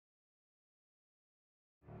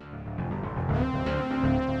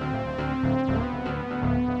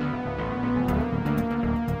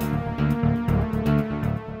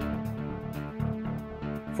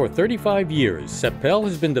For 35 years, Cepel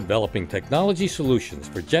has been developing technology solutions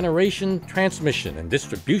for generation, transmission, and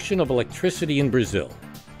distribution of electricity in Brazil.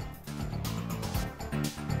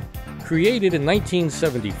 Created in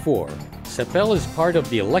 1974, Cepel is part of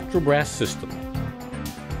the Eletrobrás system.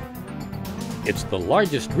 It's the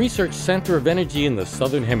largest research center of energy in the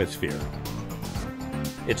Southern Hemisphere.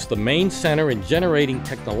 It's the main center in generating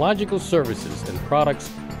technological services and products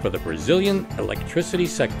for the Brazilian electricity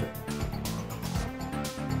sector.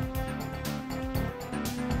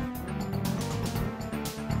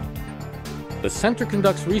 The center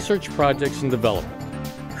conducts research projects and development,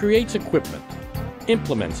 creates equipment,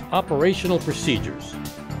 implements operational procedures,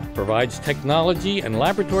 provides technology and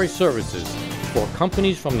laboratory services for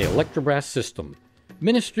companies from the Eletrobrás system,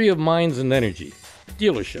 Ministry of Mines and Energy,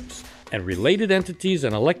 dealerships, and related entities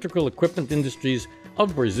and electrical equipment industries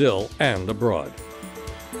of Brazil and abroad.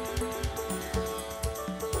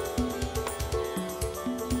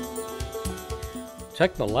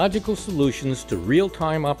 Technological solutions to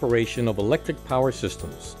real-time operation of electric power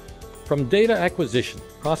systems, from data acquisition,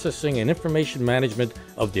 processing, and information management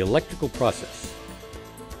of the electrical process.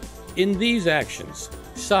 In these actions,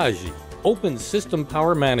 SAGE, Open System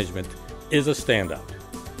Power Management, is a standout.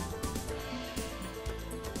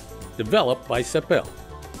 Developed by Cepel,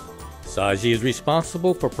 SAGE is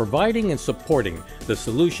responsible for providing and supporting the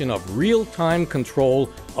solution of real-time control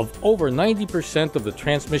of over 90% of the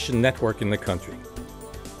transmission network in the country.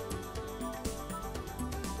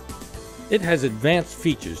 It has advanced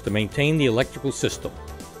features to maintain the electrical system,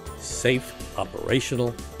 safe,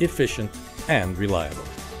 operational, efficient, and reliable.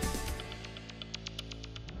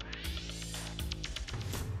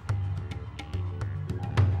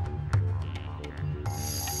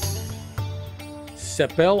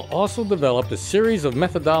 Cepel also developed a series of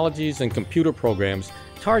methodologies and computer programs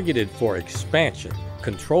targeted for expansion,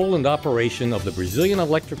 control, and operation of the Brazilian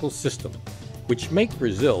electrical system, which make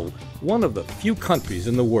Brazil one of the few countries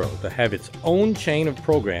in the world to have its own chain of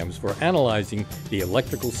programs for analyzing the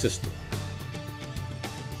electrical system.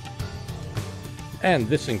 And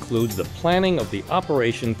this includes the planning of the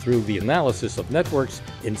operation through the analysis of networks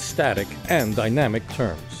in static and dynamic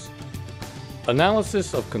terms,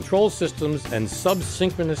 analysis of control systems and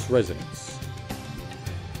subsynchronous resonance,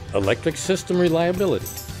 electric system reliability,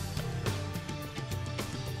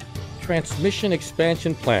 transmission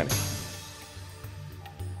expansion planning,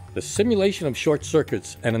 the simulation of short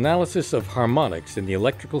circuits and analysis of harmonics in the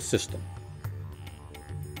electrical system.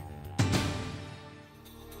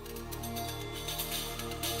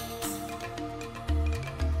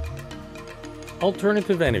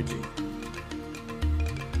 Alternative energy,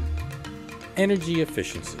 energy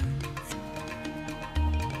efficiency,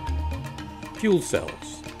 fuel cells.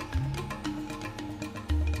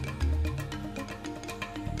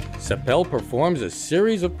 Cepel performs a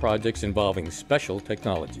series of projects involving special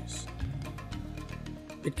technologies.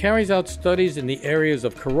 It carries out studies in the areas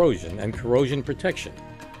of corrosion and corrosion protection,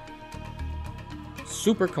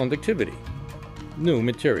 superconductivity, new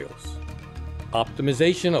materials,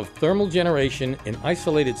 optimization of thermal generation in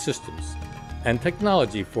isolated systems, and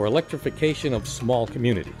technology for electrification of small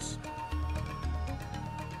communities,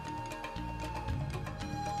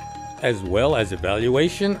 as well as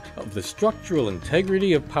evaluation of the structural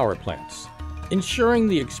integrity of power plants, ensuring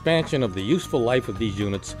the expansion of the useful life of these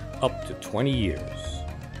units up to 20 years.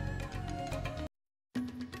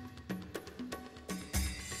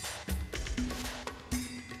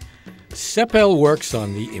 Cepel works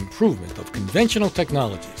on the improvement of conventional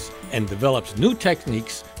technologies and develops new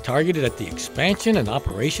techniques targeted at the expansion and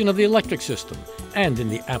operation of the electric system and in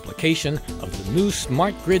the application of the new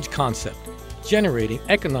smart grids concept, generating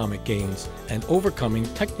economic gains and overcoming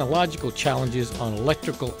technological challenges on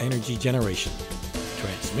electrical energy generation,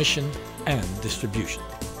 transmission, and distribution.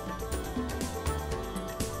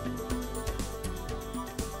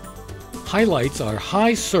 Highlights are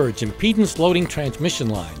high surge impedance loading transmission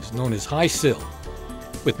lines known as high SIL,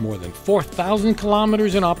 with more than 4,000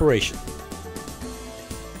 kilometers in operation.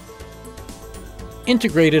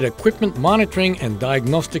 Integrated equipment monitoring and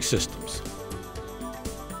diagnostic systems.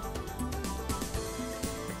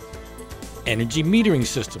 Energy metering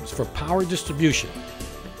systems for power distribution,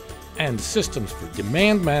 and systems for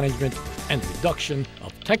demand management and reduction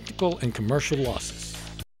of technical and commercial losses.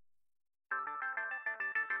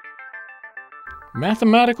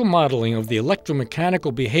 Mathematical modeling of the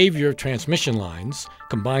electromechanical behavior of transmission lines,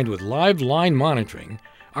 combined with live line monitoring,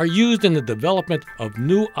 are used in the development of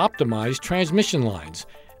new optimized transmission lines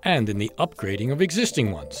and in the upgrading of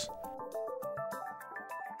existing ones.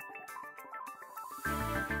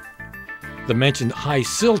 The mentioned high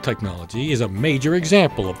sill technology is a major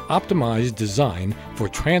example of optimized design for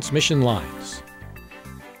transmission lines.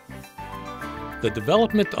 The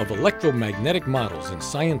development of electromagnetic models in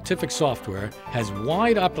scientific software has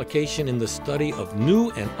wide application in the study of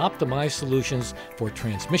new and optimized solutions for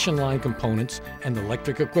transmission line components and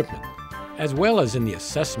electric equipment, as well as in the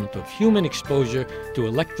assessment of human exposure to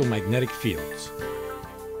electromagnetic fields.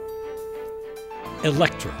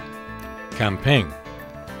 Electra, Camping,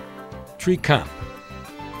 Tricamp,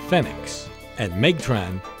 Phoenix, and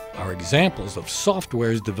Megtran are examples of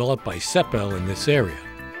softwares developed by Cepel in this area.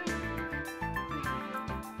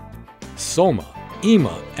 Soma,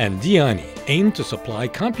 IMA, and Diani aim to supply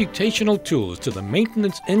computational tools to the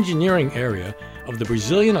maintenance engineering area of the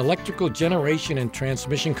Brazilian electrical generation and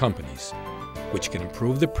transmission companies, which can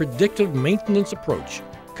improve the predictive maintenance approach,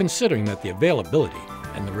 considering that the availability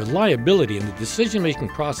and the reliability in the decision-making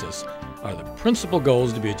process are the principal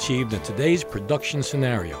goals to be achieved in today's production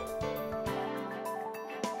scenario.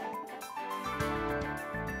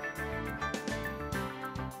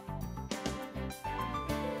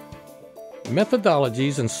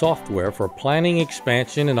 Methodologies and software for planning,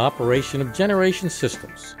 expansion, and operation of generation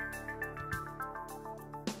systems.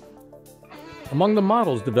 Among the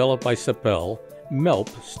models developed by Cepel, MELP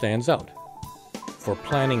stands out for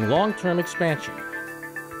planning long-term expansion.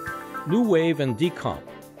 New Wave and Decomp,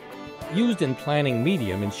 used in planning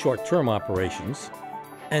medium and short-term operations,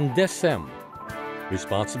 and DECEM,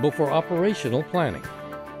 responsible for operational planning.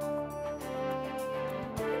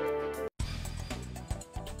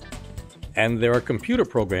 And there are computer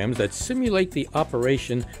programs that simulate the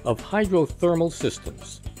operation of hydrothermal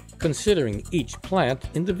systems, considering each plant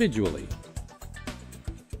individually.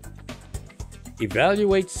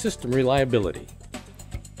 Evaluate system reliability.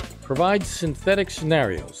 Provides synthetic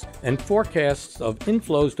scenarios and forecasts of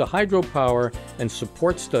inflows to hydropower and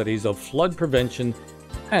support studies of flood prevention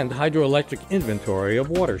and hydroelectric inventory of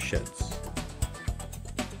watersheds.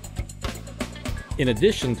 In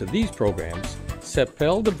addition to these programs,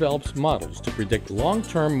 Cepel develops models to predict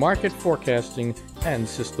long-term market forecasting and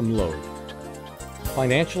system load.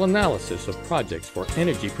 Financial analysis of projects for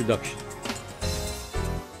energy production.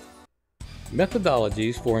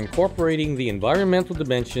 Methodologies for incorporating the environmental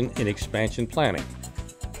dimension in expansion planning,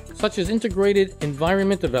 such as integrated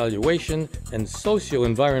environment evaluation and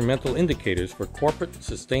socio-environmental indicators for corporate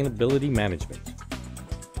sustainability management.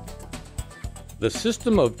 The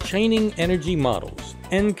system of chaining energy models,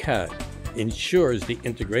 NCAD, ensures the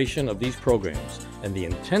integration of these programs, and the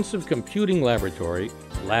intensive computing laboratory,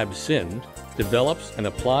 LabSyn, develops and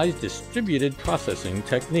applies distributed processing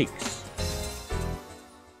techniques.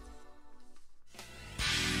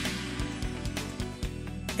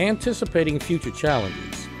 Anticipating future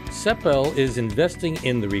challenges, Cepel is investing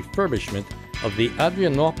in the refurbishment of the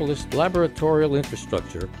Adrianopolis laboratorial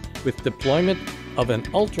infrastructure with deployment of an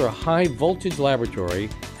ultra-high voltage laboratory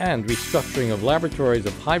and restructuring of laboratories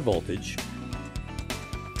of high voltage,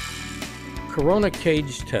 corona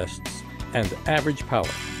cage tests, and average power.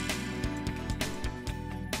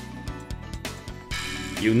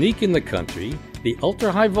 Unique in the country, the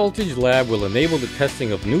ultra-high voltage lab will enable the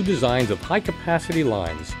testing of new designs of high-capacity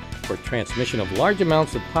lines for transmission of large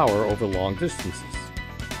amounts of power over long distances.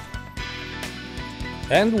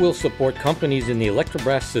 And will support companies in the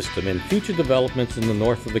Eletrobrás system in future developments in the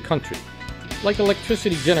north of the country, like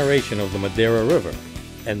electricity generation of the Madeira River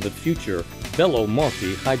and the future Belo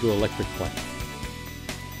Monte hydroelectric plant.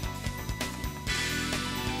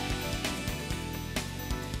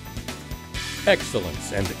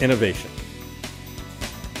 Excellence and innovation.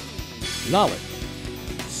 Knowledge.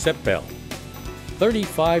 Cepel.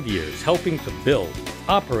 35 years helping to build,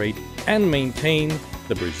 operate, and maintain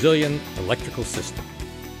the Brazilian electrical system.